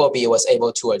RoboBee was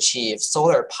able to achieve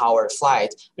solar-powered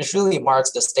flight, which really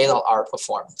marks the state-of-art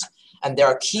performance. And there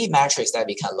are key metrics that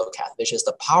we can look at, which is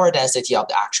the power density of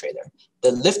the actuator,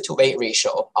 the lift-to-weight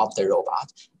ratio of the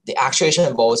robot, the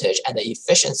actuation voltage, and the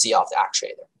efficiency of the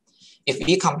actuator. If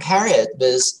we compare it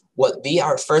with what we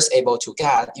are first able to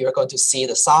get, you're going to see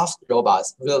the soft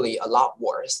robots really a lot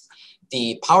worse.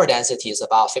 The power density is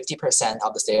about 50%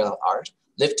 of the state-of-the-art.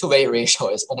 Lift-to-weight ratio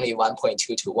is only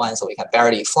 1.2 to 1, so we can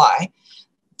barely fly.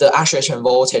 The actuation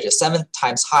voltage is 7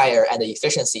 times higher, and the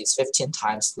efficiency is 15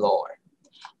 times lower.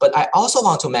 But I also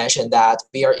want to mention that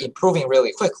we are improving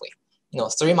really quickly.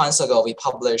 3 months ago, we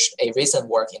published a recent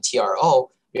work in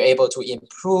TRO. We were able to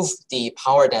improve the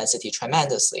power density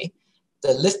tremendously.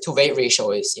 The lift-to-weight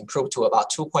ratio is improved to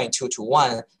about 2.2 to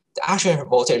 1. The actuation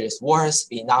voltage is worse.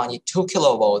 We now need 2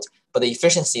 kilovolts, but the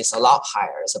efficiency is a lot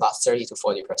higher. It's about 30 to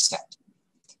 40%.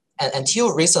 And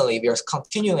until recently, we are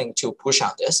continuing to push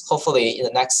on this. Hopefully, in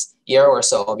the next year or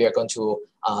so, we are going to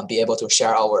be able to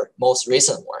share our most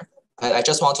recent work. I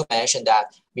just want to mention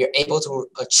that we are able to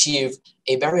achieve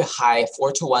a very high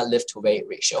 4-to-1 lift-to-weight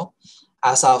ratio.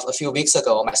 As of a few weeks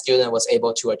ago, my student was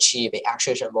able to achieve an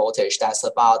actuation voltage that's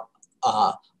about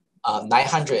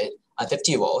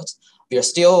 950 volts. We are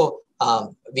still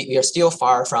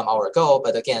far from our goal,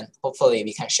 but again, hopefully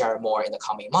we can share more in the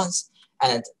coming months.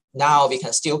 And now we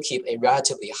can still keep a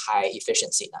relatively high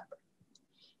efficiency number.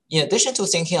 In addition to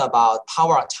thinking about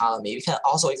power autonomy, we can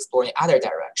also explore in other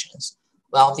directions.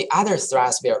 Well, the other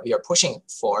thrust we are pushing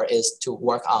for is to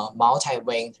work on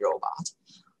multi-winged robot.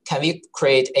 Can we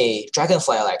create a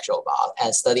dragonfly-like robot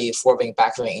and study forward-wing,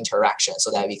 back-wing interaction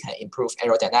so that we can improve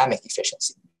aerodynamic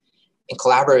efficiency? In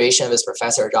collaboration with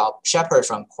Professor Rob Shepard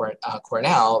from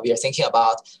Cornell, we are thinking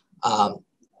about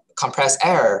compressed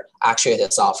air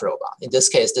actuated soft robot. In this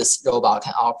case, this robot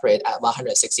can operate at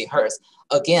 160 hertz.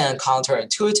 Again,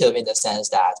 counterintuitive in the sense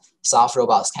that soft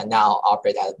robots can now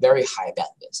operate at very high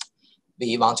bandwidth.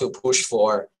 We want to push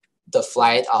for the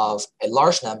flight of a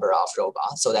large number of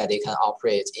robots so that they can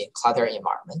operate in cluttered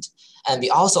environment. And we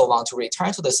also want to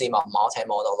return to the theme of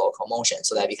multimodal locomotion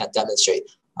so that we can demonstrate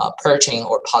perching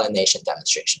or pollination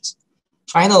demonstrations.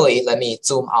 Finally, let me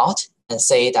zoom out and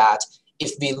say that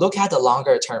if we look at the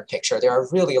longer term picture, there are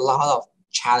really a lot of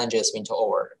challenges we need to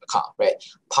overcome, right?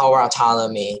 Power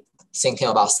autonomy, thinking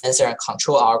about sensor and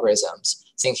control algorithms,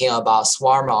 thinking about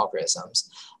swarm algorithms.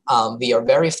 We are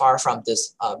very far from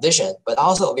this vision, but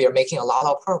also we are making a lot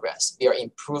of progress. We are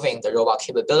improving the robot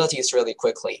capabilities really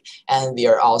quickly, and we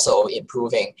are also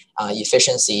improving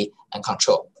efficiency and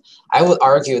control. I would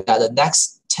argue that the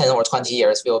next 10 or 20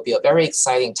 years will be a very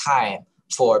exciting time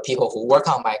for people who work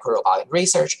on micro-robotic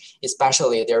research,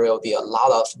 especially there will be a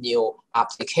lot of new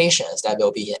applications that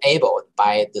will be enabled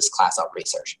by this class of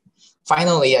research.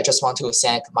 Finally, I just want to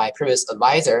thank my previous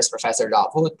advisors, Professor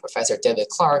Rob Wood, Professor David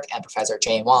Clark, and Professor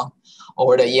Jane Wang.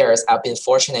 Over the years, I've been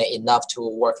fortunate enough to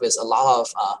work with a lot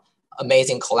of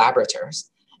amazing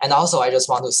collaborators. And also, I just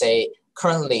want to say,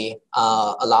 currently,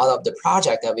 a lot of the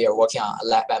project that we are working on are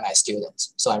led by my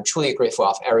students. So I'm truly grateful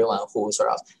of everyone who sort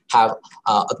of have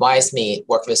advised me,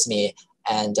 worked with me,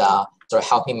 and sort of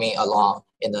helping me along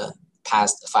in the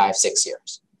past 5-6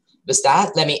 years. With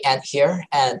that, let me end here,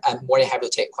 and I'm more than happy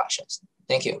to take questions.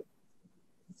 Thank you.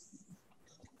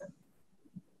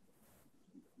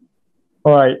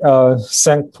 All right,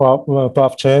 thanks,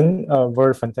 Prof. Chen,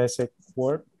 very fantastic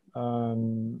work.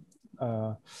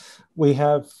 We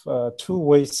have 2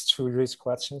 ways to raise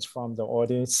questions from the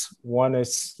audience. One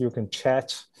is you can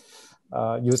chat,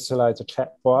 utilize the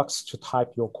chat box to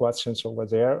type your questions over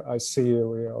there. I see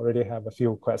we already have a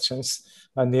few questions.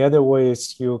 And the other way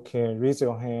is you can raise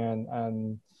your hand,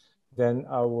 and then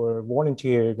our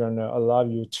volunteer is going to allow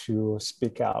you to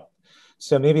speak out.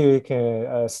 So maybe we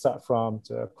can start from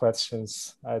the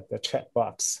questions at the chat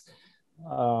box.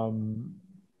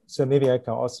 So maybe I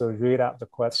can also read out the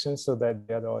questions so that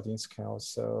the other audience can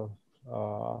also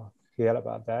hear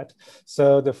about that.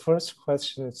 So the first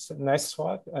question is, nice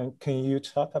talk. And can you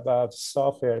talk about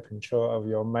software control of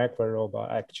your micro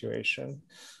robot actuation?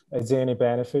 Is there any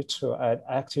benefit to add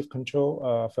active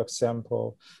control, for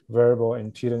example, variable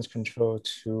impedance control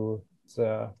to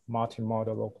the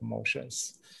multimodal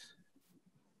locomotions?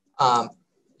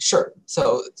 Sure.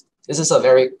 So this is a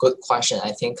very good question.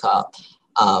 I think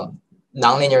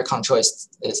nonlinear control is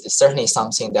certainly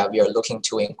something that we are looking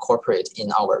to incorporate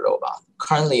in our robot.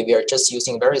 Currently, we are just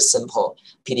using very simple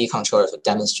PD controllers to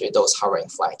demonstrate those hovering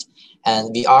flight.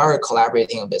 And we are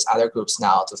collaborating with other groups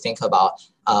now to think about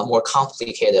a more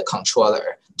complicated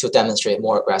controller to demonstrate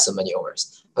more aggressive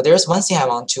maneuvers. But there's one thing I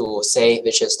want to say,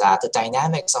 which is that the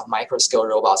dynamics of micro-scale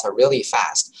robots are really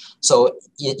fast. So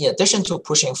in addition to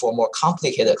pushing for more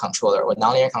complicated controller or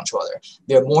nonlinear controller,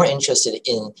 we are more interested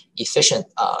in efficient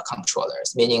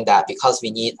controllers, meaning that because we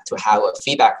need to have a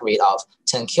feedback rate of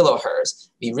 10 kilohertz,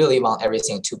 we really want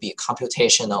everything to be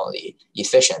computationally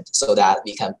efficient so that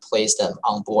we can place them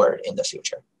on board in the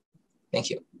future. Thank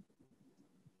you.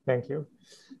 Thank you.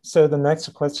 So the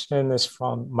next question is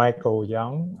from Michael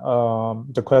Young.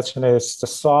 The question is, the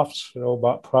soft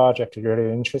robot project is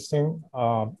really interesting.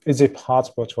 Is it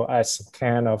possible to add some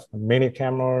kind of mini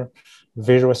camera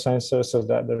visual sensor so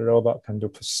that the robot can do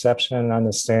perception and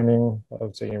understanding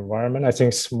of the environment? I think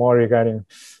it's more regarding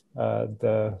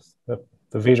the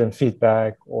vision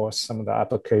feedback or some of the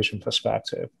application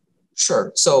perspective.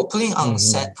 Sure. So putting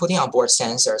on board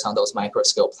sensors on those micro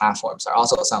scale platforms are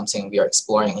also something we are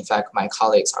exploring. In fact, my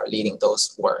colleagues are leading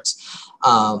those works.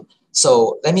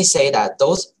 So let me say that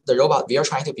the robot we are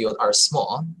trying to build are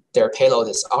small. Their payload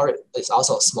is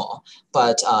also small,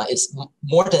 but it's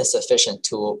more than sufficient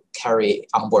to carry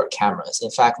onboard cameras. In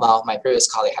fact, my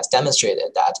previous colleague has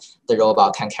demonstrated that the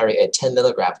robot can carry a 10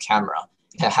 milligram camera.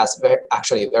 It has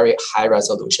actually very high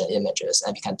resolution images,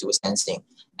 and we can do sensing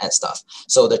and stuff.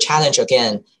 So the challenge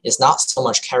again is not so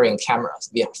much carrying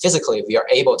cameras. Physically, we are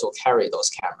able to carry those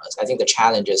cameras. I think the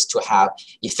challenge is to have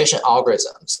efficient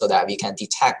algorithms so that we can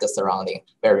detect the surrounding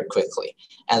very quickly.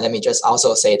 And let me just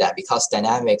also say that because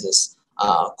dynamics is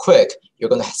quick, you're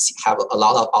going to have a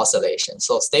lot of oscillation.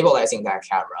 So stabilizing that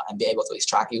camera and be able to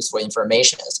extract useful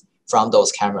information from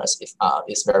those cameras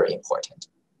is very important.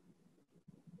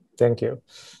 Thank you.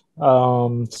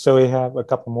 So we have a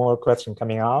couple more questions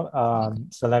coming out.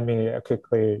 So let me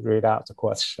quickly read out the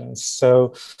questions.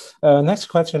 So next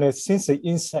question is, since the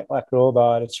insect-like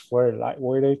robot is very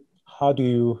lightweight, how do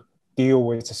you deal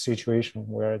with a situation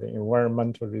where the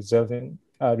environmental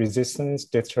resistance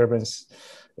disturbance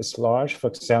is large? For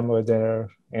example, is there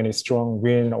any strong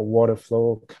wind or water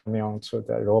flow coming onto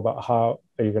the robot? How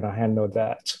are you going to handle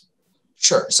that?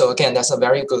 Sure. So again, that's a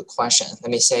very good question. Let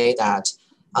me say that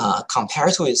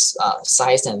compared to its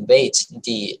size and weight,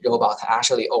 the robot can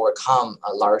actually overcome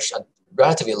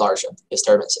relatively large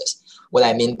disturbances. What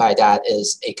I mean by that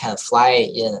is it can fly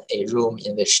in a room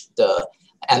in which the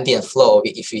ambient flow,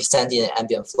 if we send in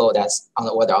ambient flow that's on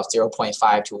the order of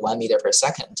 0.5 to 1 meter per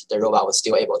second, the robot was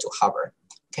still able to hover.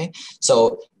 Okay,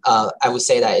 so I would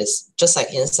say that it's just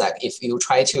like insect. If you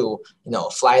try to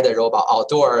fly the robot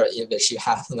outdoor in which you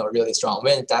have really strong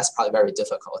wind, that's probably very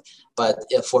difficult. But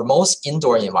for most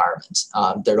indoor environments,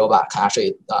 the robot can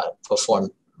actually perform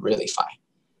really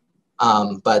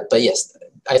fine. But yes,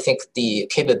 I think the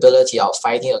capability of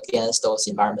fighting against those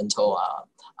environmental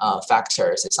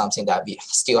factors is something that we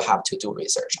still have to do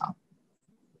research on.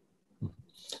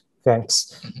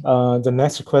 Thanks. The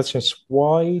next question is,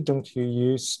 why don't you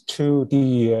use two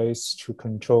DEAs to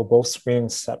control both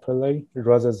wings separately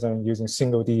rather than using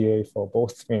single DEA for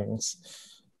both wings?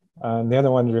 The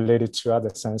other one related to other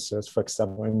sensors, for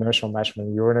example, inertial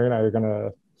measurement unit. Are you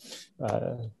going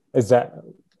to, is that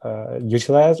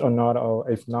utilized or not?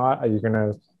 Or if not, are you going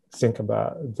to think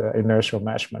about the inertial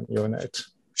measurement unit?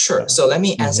 Sure. So let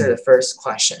me answer the first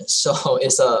question. So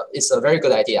it's a very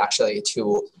good idea actually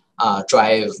to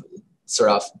drive sort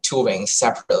of two wings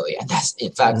separately. And that's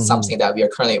in fact something that we are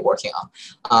currently working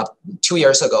on. 2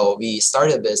 years ago, we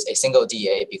started with a single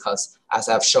DA because as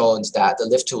I've shown that the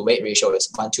lift to weight ratio is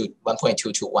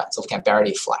 1.2 to 1, so we can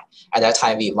barely fly. At that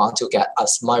time, we want to get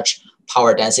as much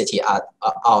power density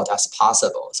out as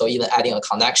possible. So even adding a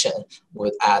connection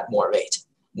would add more weight.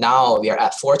 Now we are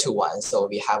at 4 to 1, so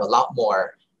we have a lot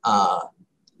more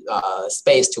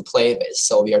space to play with.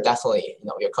 So we are definitely,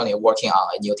 we are currently working on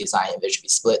a new design in which we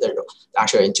split the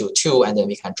actually into two, and then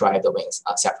we can drive the wings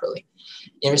separately.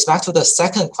 In respect to the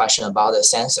second question about the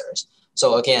sensors,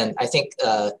 so again, I think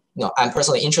I'm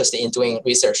personally interested in doing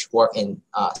research work in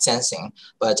sensing,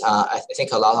 but I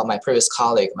think a lot of my previous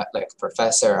colleagues, like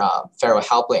Professor Farrell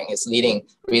Helbling, is leading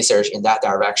research in that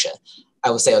direction. I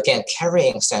would say again,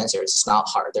 carrying sensors is not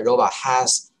hard. The robot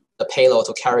has the payload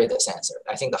to carry the sensor.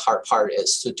 I think the hard part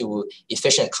is to do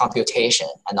efficient computation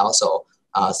and also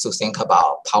to think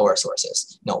about power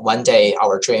sources. One day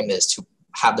our dream is to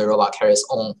have the robot carry its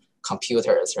own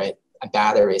computers, right, and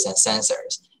batteries and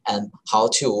sensors. And how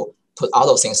to put all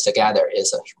those things together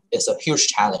is a huge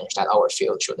challenge that our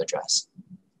field should address.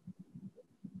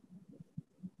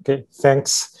 Okay,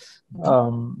 thanks.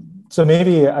 So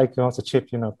maybe I can also chip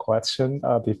in a question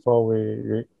before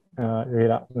we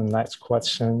read out the next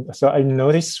question. So I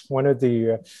noticed one of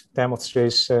the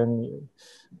demonstration,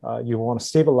 you want to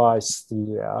stabilize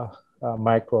the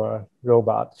micro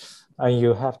robot, and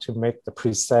you have to make the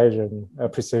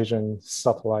precision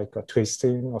stuff like a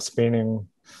twisting or spinning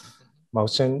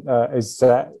motion. Is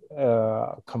that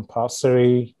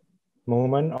compulsory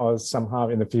movement, or somehow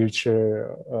in the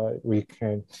future we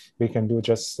can do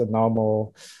just a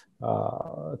normal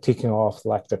taking off,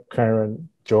 like the current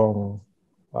drone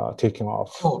taking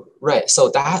off? Oh, right. So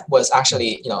that was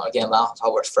actually, again, one of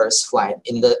our first flight.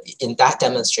 In that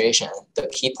demonstration, the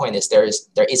key point is there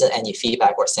isn't any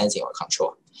feedback or sensing or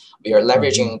control. We are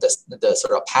leveraging the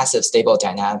sort of passive stable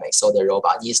dynamics. So the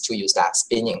robot needs to use that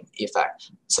spinning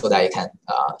effect so that it can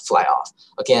fly off.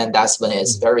 Again, that's when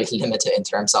it's very limited in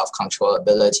terms of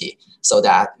controllability, so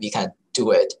that we can do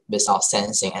it without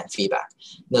sensing and feedback.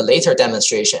 The later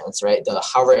demonstrations, right, the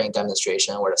hovering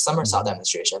demonstration or the somersault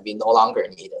demonstration, we no longer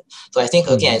need it. So I think,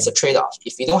 again, it's a trade-off.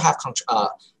 If we don't have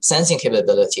sensing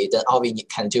capability, then all we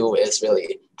can do is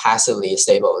really passively,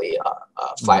 stably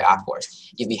fly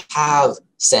upwards. If we have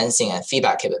sensing and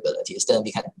feedback capabilities, then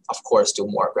we can, of course, do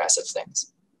more aggressive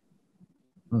things.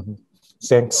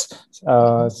 Thanks.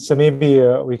 So maybe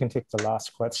we can take the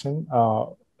last question.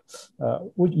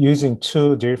 Using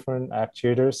two different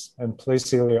actuators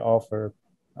implicitly offer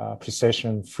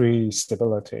precision-free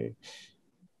stability.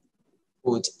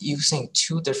 Would using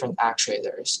two different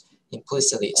actuators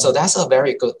implicitly? So that's a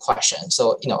very good question.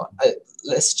 So,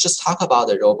 let's just talk about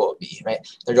the RoboBee, right?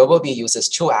 The RoboBee uses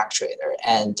two actuators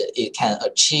and it can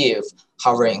achieve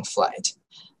hovering flight.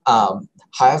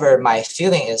 However, my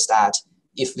feeling is that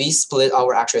if we split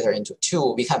our actuator into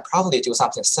two, we can probably do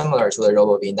something similar to the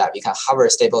RoboBee in that we can hover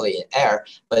stably in air,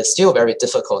 but it's still very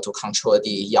difficult to control the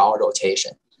yaw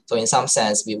rotation. So in some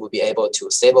sense, we would be able to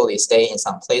stably stay in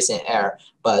some place in air,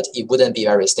 but it wouldn't be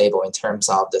very stable in terms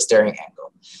of the steering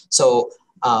angle. So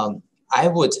I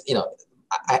would,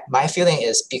 my feeling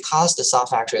is because the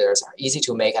soft actuators are easy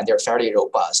to make and they're fairly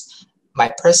robust,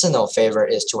 my personal favor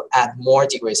is to add more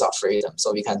degrees of freedom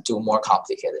so we can do more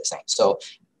complicated things. So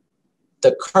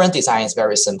the current design is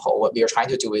very simple. What we are trying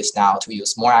to do is now to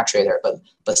use more actuator,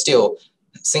 but still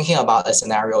thinking about a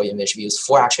scenario in which we use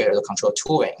 4 actuators to control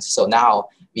 2 wings. So now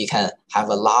we can have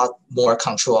a lot more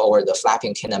control over the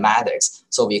flapping kinematics.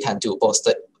 So we can do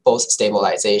both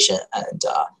stabilization and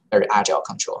very agile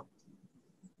control.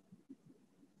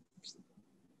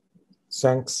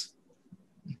 Thanks.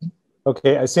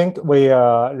 Okay, I think we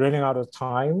are running out of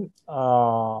time.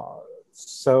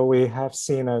 So we have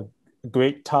seen a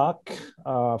great talk,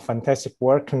 fantastic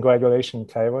work.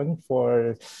 Congratulations, Kevin,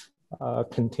 for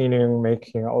continuing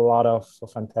making a lot of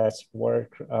fantastic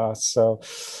work. So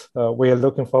we are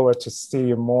looking forward to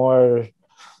see more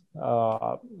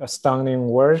astounding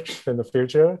work in the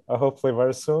future, hopefully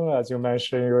very soon. As you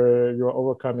mentioned, you're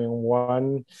overcoming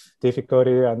one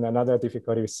difficulty and another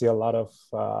difficulty. We see a lot of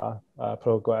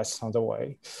progress on the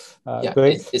way. Yeah,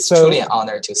 it's truly an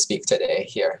honor to speak today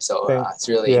here. So it's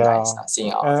really nice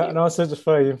seeing all of you. And also just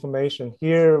for information,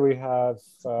 here we have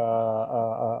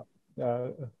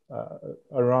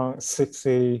around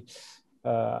 60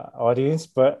 audience,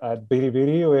 but at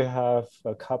Bilibili we have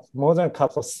more than a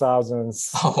couple of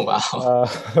thousands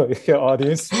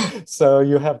audience. So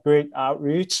you have great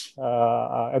outreach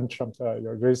in terms of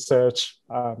your research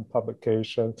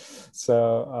publication.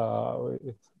 So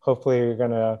hopefully you're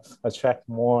gonna attract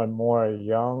more and more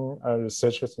young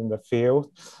researchers in the field.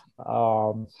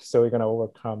 So we're gonna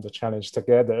overcome the challenge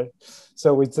together.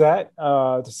 So with that,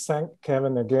 thank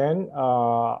Kevin again.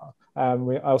 And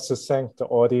we also thank the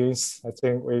audience. I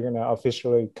think we're going to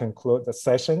officially conclude the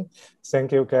session.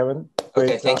 Thank you, Kevin.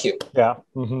 Okay, thank you. Yeah.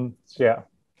 Yeah.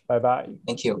 Bye-bye.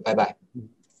 Thank you. Bye-bye.